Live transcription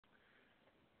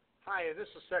Hi, this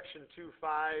is section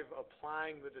 2.5,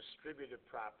 applying the distributive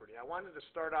property. I wanted to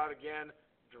start out again,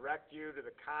 direct you to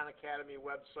the Khan Academy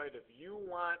website. If you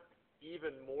want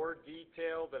even more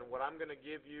detail than what I'm going to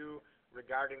give you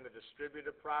regarding the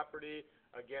distributive property,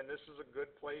 again, this is a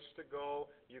good place to go.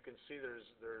 You can see there's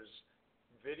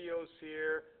videos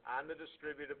here on the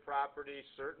distributive property,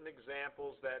 certain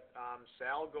examples that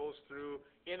Sal goes through.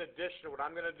 In addition to what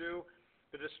I'm going to do,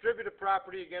 the distributive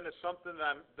property, again, is something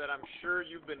that I'm sure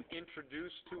you've been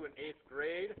introduced to in 8th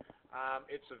grade.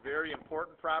 It's a very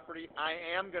important property. I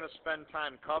am going to spend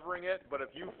time covering it, but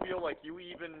if you feel like you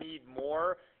even need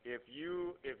more, if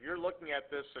you're looking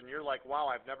at this and you're like, wow,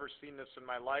 I've never seen this in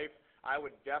my life, I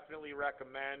would definitely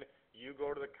recommend you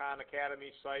go to the Khan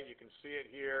Academy site. You can see it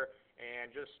here,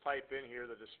 and just type in here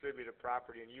the distributive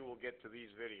property, and you will get to these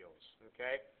videos.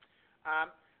 Okay?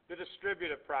 The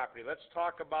distributive property. Let's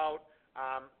talk about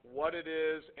what it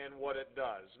is and what it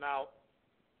does. Now,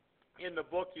 in the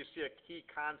book, you see a key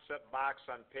concept box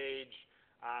on page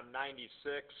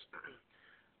 96.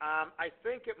 I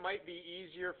think it might be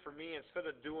easier for me, instead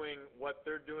of doing what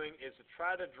they're doing, is to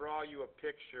try to draw you a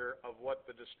picture of what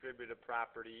the distributive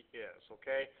property is,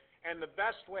 okay? And the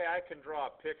best way I can draw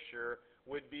a picture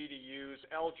would be to use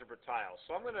algebra tiles.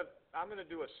 So I'm going to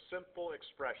do a simple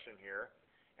expression here,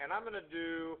 and I'm going to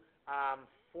do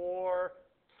 4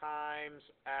 times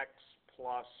x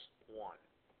plus 1,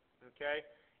 okay?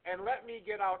 And let me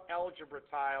get out algebra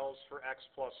tiles for x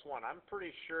plus 1. I'm pretty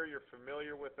sure you're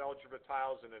familiar with algebra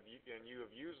tiles and you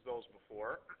have used those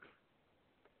before.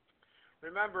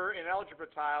 Remember, in algebra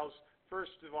tiles,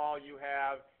 first of all, you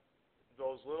have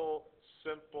those little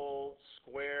simple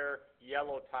square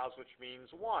yellow tiles, which means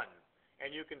 1.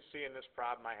 And you can see in this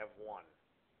problem I have 1,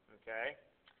 okay?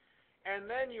 And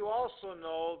then you also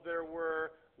know there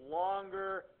were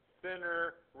longer,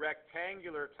 thinner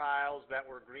rectangular tiles that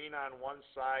were green on one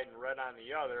side and red on the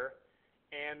other,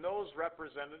 and those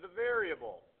represented a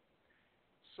variable.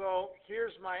 So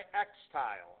here's my x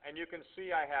tile, and you can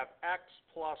see I have x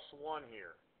plus 1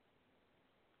 here.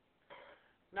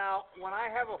 Now, when I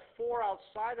have a 4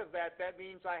 outside of that, that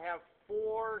means I have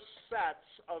 4 sets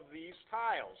of these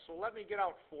tiles. So let me get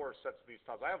out 4 sets of these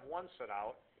tiles. I have 1 set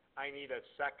out. I need a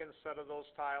second set of those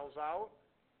tiles out.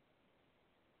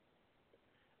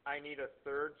 I need a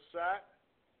 3rd set,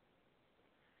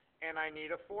 and I need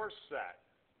a 4th set.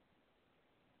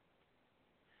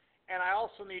 And I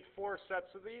also need 4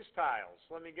 sets of these tiles.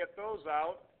 Let me get those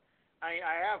out. I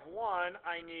have 1,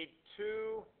 I need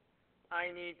 2,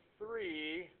 I need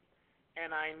 3,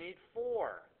 and I need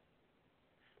 4.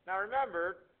 Now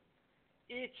remember,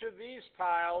 each of these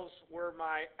tiles were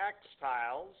my x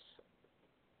tiles,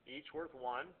 each worth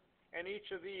 1, and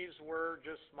each of these were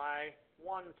just my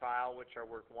 1 tile, which are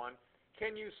worth 1.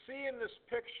 Can you see in this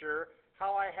picture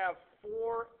how I have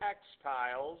 4 x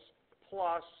tiles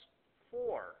plus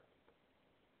 4?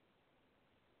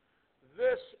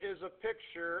 This is a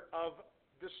picture of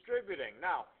distributing.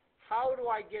 Now, how do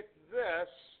I get this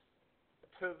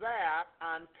to that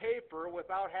on paper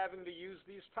without having to use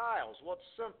these tiles? Well,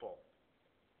 it's simple.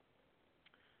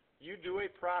 You do a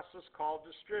process called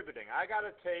distributing. I got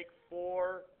to take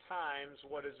 4 times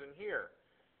what is in here.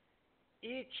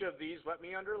 Each of these, let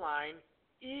me underline,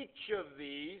 each of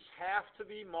these have to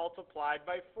be multiplied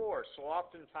by 4. So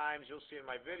oftentimes you'll see in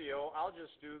my video, I'll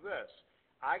just do this.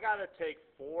 I got to take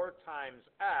 4 times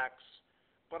x,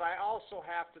 but I also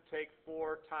have to take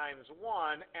 4 times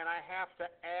 1, and I have to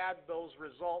add those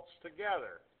results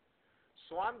together.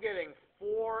 So I'm getting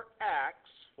 4x,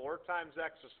 4 times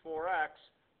x is 4x,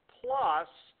 plus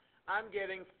I'm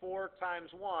getting 4 times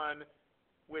 1,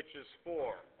 which is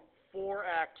 4.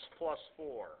 4x plus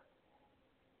 4.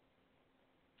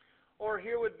 Or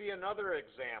here would be another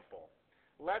example.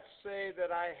 Let's say that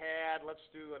I had, let's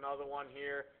do another one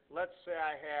here. Let's say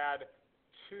I had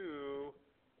 2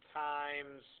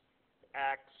 times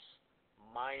x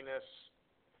minus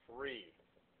 3.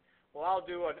 Well, I'll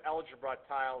do an algebra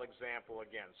tile example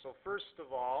again. So first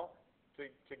of all,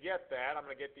 to get that, I'm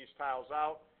going to get these tiles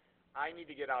out. I need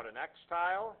to get out an x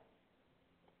tile.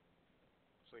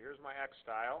 So here's my x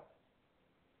tile.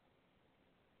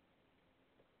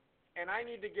 And I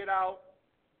need to get out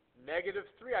negative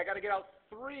 3. I got to get out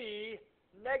 3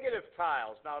 negative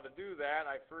tiles. Now to do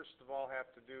that, I first of all have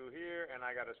to do here, and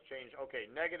I got to change. Okay,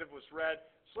 negative was red,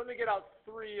 so let me get out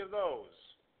 3 of those.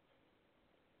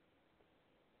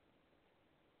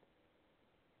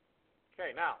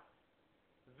 Okay, now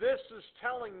this is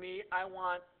telling me I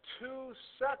want 2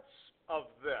 sets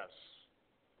of this.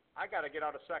 I got to get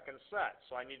out a second set,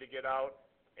 so I need to get out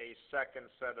a second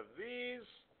set of these.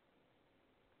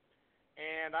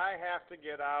 and I have to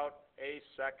get out a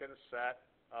second set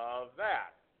of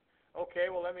that. Okay,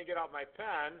 well, let me get out my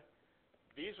pen.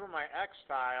 These were my x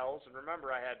tiles, and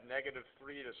remember I had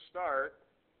 -3 to start.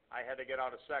 I had to get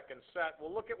out a second set.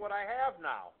 Well, look at what I have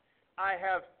now. I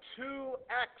have 2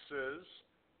 x's,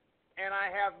 and I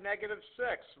have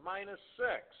 -6,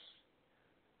 -6.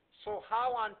 So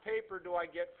how on paper do I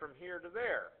get from here to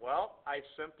there? Well, I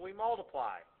simply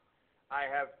multiply. I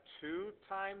have 2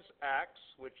 times x,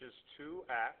 which is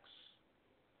 2x,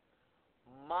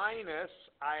 minus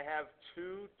I have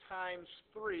 2 times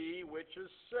 3, which is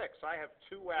 6. I have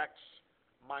 2x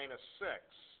minus 6.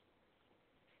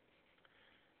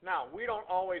 Now, we don't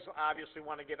always obviously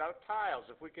want to get out tiles.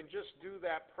 If we can just do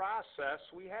that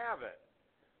process, we have it.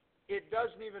 It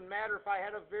doesn't even matter if I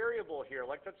had a variable here.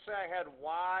 Like, let's say I had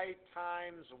y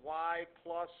times y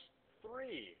plus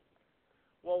 3.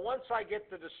 Well, once I get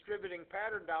the distributing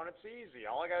pattern down, it's easy.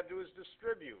 All I got to do is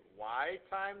distribute. Y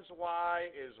times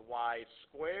y is y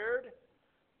squared,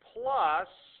 plus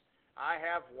I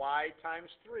have y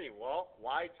times 3. Well,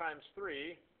 y times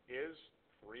 3 is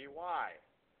 3y.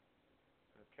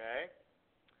 Okay?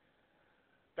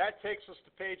 That takes us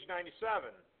to page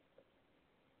 97.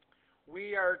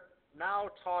 We are now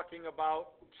talking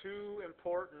about 2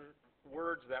 important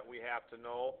words that we have to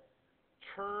know: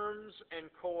 terms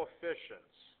and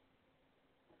coefficients.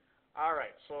 All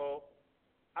right, so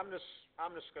I'm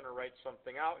just going to write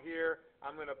something out here.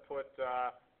 I'm going to put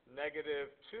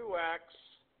 -2x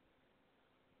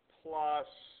plus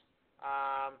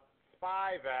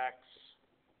 5x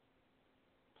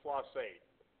plus 8.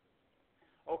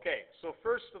 Okay, so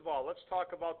first of all, let's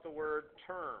talk about the word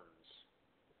terms.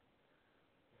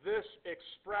 This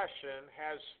expression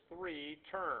has 3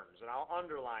 terms, and I'll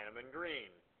underline them in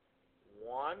green.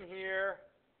 1 here,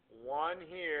 1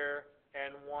 here,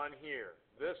 and 1 here.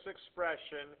 This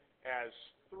expression has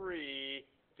 3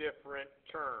 different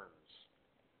terms.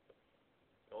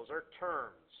 Those are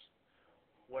terms.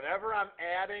 Whenever I'm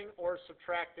adding or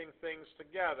subtracting things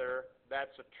together,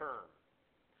 that's a term.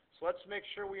 So let's make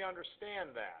sure we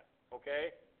understand that,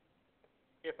 okay?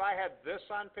 If I had this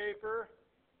on paper,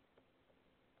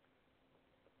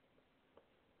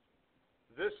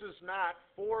 this is not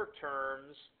 4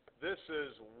 terms. This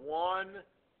is 1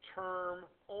 term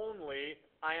only.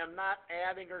 I am not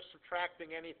adding or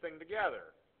subtracting anything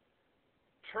together.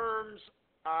 Terms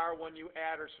are when you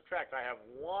add or subtract. I have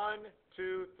 1,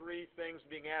 2, 3 things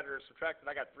being added or subtracted.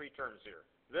 I got 3 terms here.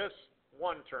 This,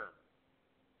 1 term.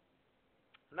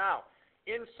 Now,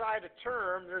 inside a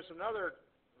term, there's another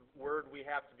word we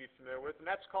have to be familiar with, and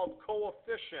that's called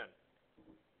coefficient.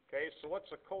 Okay, so what's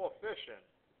a coefficient?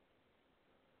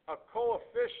 A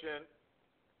coefficient,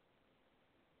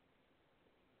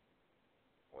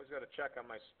 always got to check on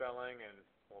my spelling, and,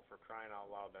 well, for crying out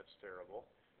loud, that's terrible.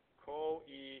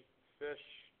 Coefficient,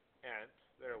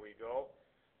 there we go.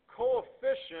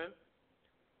 Coefficient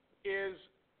is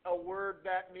a word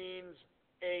that means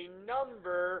a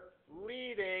number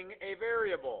leading a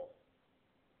variable.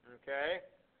 Okay?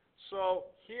 So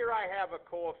here I have a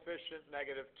coefficient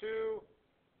 -2.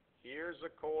 Here's a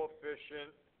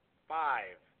coefficient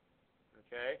 5.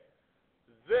 Okay?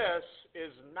 This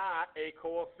is not a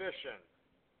coefficient.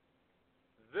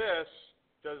 This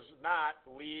does not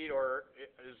lead or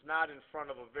is not in front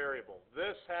of a variable.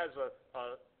 This has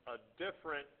a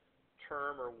different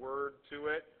term or word to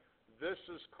it. This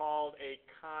is called a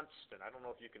constant. I don't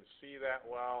know if you can see that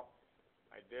well.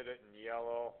 I did it in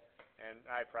yellow, and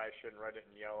I probably shouldn't write it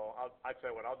in yellow. I'll tell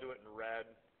you what, I'll do it in red,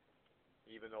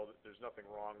 even though there's nothing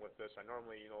wrong with this. I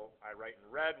normally, I write in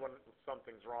red when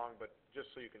something's wrong, but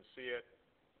just so you can see it,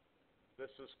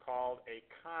 this is called a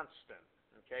constant.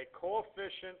 Okay,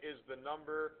 coefficient is the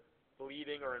number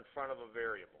leading or in front of a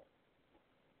variable.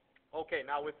 Okay,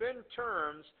 now within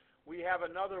terms, we have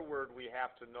another word we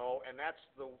have to know, and that's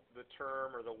the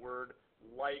term or the word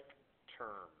like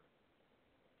term.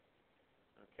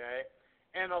 Okay,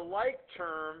 and a like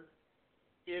term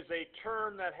is a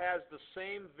term that has the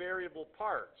same variable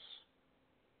parts.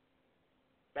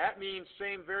 That means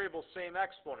same variable, same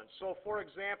exponent. So for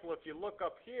example, if you look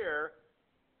up here,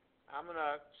 I'm going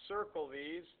to circle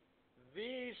these.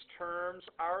 These terms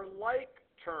are like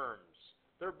terms.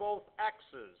 They're both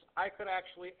x's. I could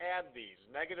actually add these,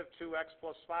 -2x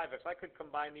plus 5x. I could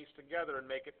combine these together and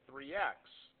make it 3x.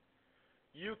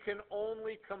 You can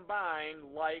only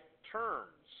combine like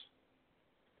terms.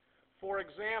 For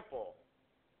example,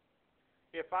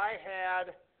 if I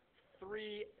had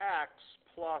 3x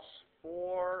plus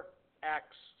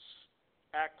 4x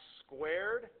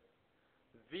squared,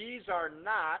 these are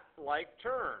not like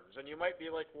terms. And you might be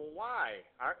like, well, why?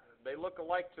 They look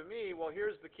alike to me. Well,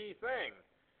 here's the key thing.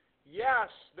 Yes,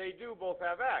 they do both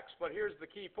have x, but here's the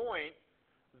key point.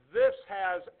 This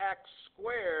has x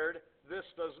squared, this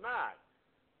does not.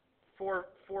 For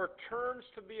terms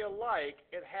to be alike,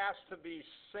 it has to be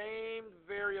same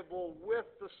variable with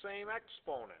the same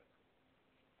exponent.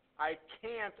 I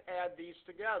can't add these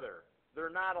together.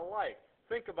 They're not alike.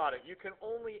 Think about it. You can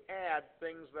only add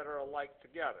things that are alike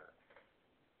together.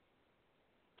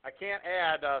 I can't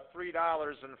add $3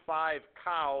 and 5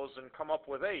 cows and come up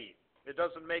with 8. It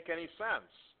doesn't make any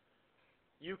sense.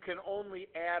 You can only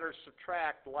add or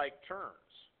subtract like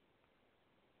terms.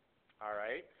 All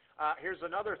right? Here's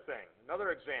another thing,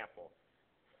 another example.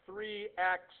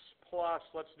 3x plus,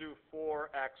 let's do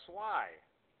 4xy.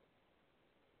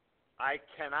 I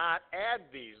cannot add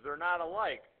these. They're not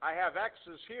alike. I have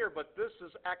x's here, but this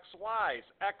is xy's.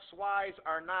 Xy's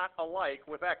are not alike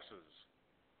with x's.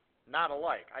 Not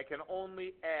alike. I can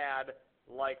only add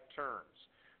like terms.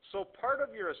 So part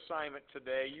of your assignment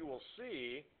today, you will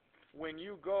see when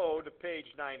you go to page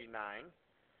 99,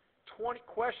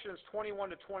 questions 21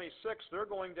 to 26, they're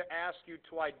going to ask you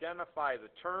to identify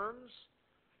the terms,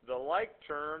 the like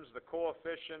terms, the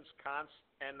coefficients,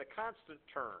 and the constant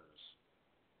terms.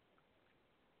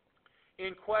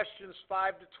 In questions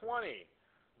 5 to 20,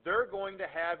 they're going to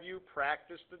have you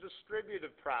practice the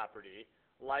distributive property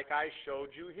like I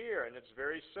showed you here. And it's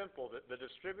very simple. The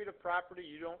distributive property,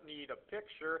 you don't need a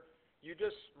picture. You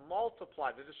just multiply.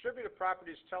 The distributive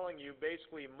property is telling you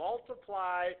basically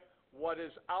multiply what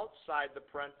is outside the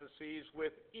parentheses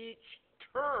with each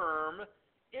term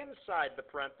inside the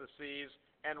parentheses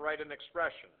and write an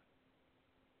expression.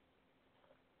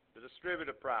 The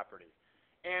distributive property.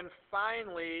 And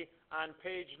finally, on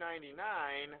page 99,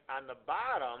 on the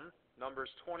bottom,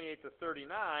 numbers 28 to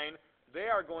 39,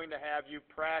 they are going to have you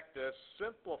practice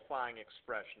simplifying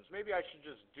expressions. Maybe I should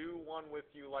just do one with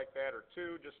you like that, or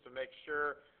two, just to make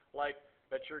sure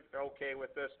that you're okay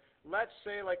with this. Let's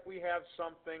say like we have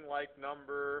something like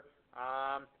number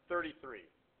 33.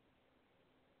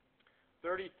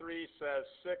 33 says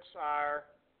 6r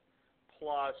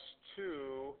plus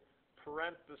 2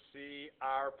 parenthesis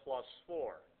r plus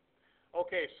 4.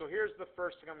 Okay, so here's the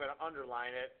first thing I'm going to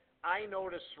underline it. I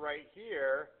notice right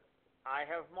here I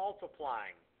have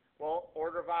multiplying. Well,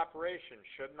 order of operation.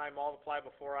 Shouldn't I multiply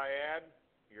before I add?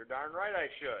 You're darn right I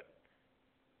should.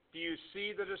 Do you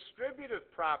see the distributive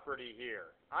property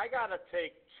here? I got to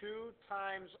take 2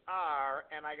 times r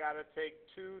and I got to take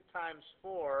 2 times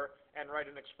 4 and write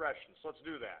an expression. So let's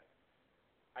do that.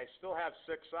 I still have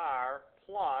 6r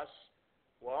plus,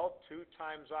 well, 2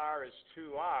 times r is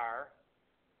 2r,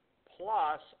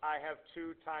 plus I have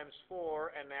 2 times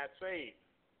 4, and that's 8.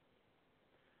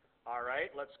 All right,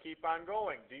 let's keep on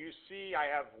going. Do you see I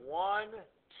have 1,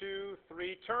 2,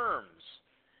 3 terms?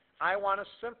 I want to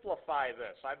simplify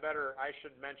this. I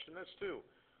should mention this too.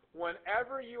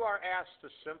 Whenever you are asked to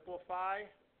simplify,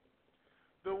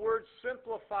 the word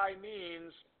simplify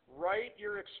means write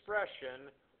your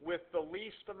expression with the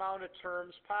least amount of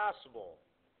terms possible.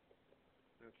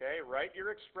 Okay, write your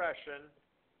expression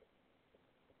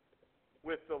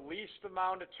with the least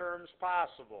amount of terms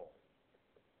possible.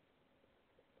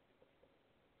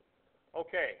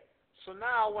 Okay, so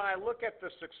now when I look at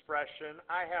this expression,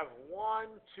 I have 1,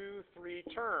 2, 3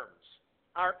 terms.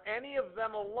 Are any of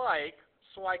them alike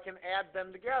so I can add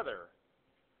them together?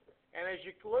 And as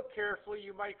you look carefully,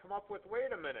 you might come up with,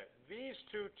 wait a minute, these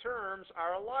 2 terms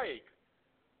are alike.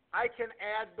 I can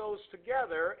add those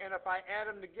together, and if I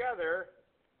add them together,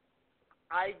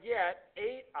 I get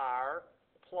 8r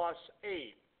plus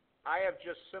 8. I have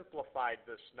just simplified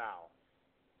this now.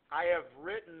 I have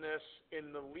written this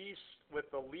with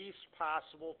the least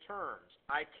possible terms.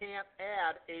 I can't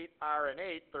add 8r and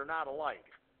 8. They're not alike.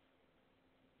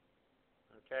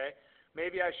 Okay?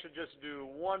 Maybe I should just do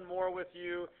one more with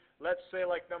you. Let's say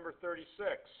like number 36.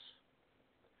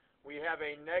 We have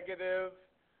a negative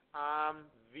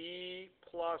v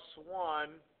plus 1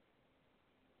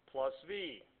 plus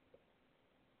v.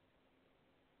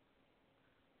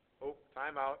 Oh,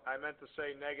 time out. I meant to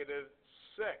say negative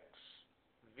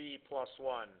 6v plus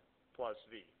 1 plus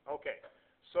v. Okay,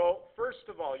 so first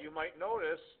of all, you might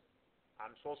notice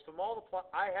I'm supposed to multiply.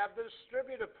 I have the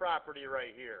distributive property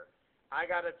right here. I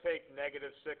got to take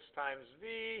negative 6 times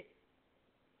v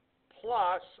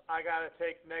plus I got to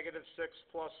take negative 6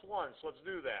 plus 1. So let's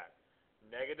do that.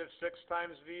 Negative 6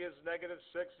 times v is negative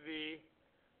 6v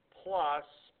plus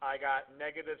I got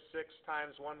negative 6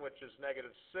 times 1, which is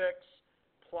negative 6,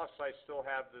 plus I still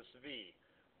have this v.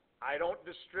 I don't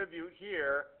distribute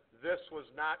here. This was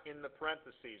not in the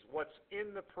parentheses. What's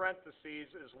in the parentheses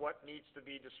is what needs to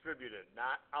be distributed,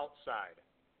 not outside.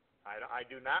 I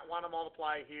do not want to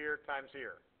multiply here times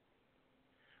here.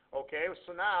 Okay,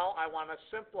 so now I want to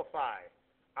simplify.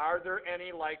 Are there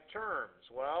any like terms?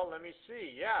 Well, let me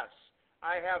see. Yes,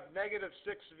 I have negative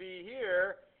 6v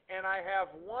here, and I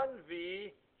have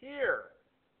 1v here.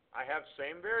 I have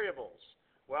same variables.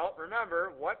 Well,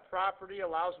 remember, what property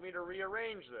allows me to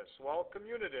rearrange this? Well,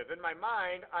 commutative. In my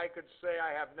mind, I could say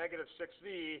I have negative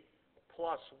 6v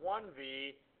plus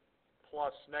 1v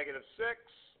plus negative 6.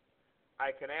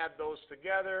 I can add those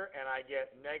together, and I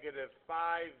get negative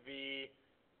 5v.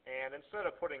 And instead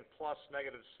of putting plus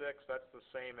negative 6, that's the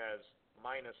same as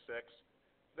minus 6.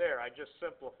 There, I just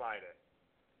simplified it.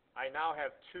 I now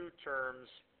have 2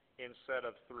 terms instead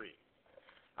of 3.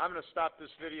 I'm going to stop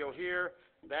this video here.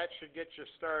 That should get you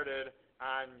started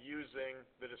on using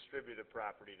the distributive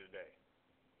property today.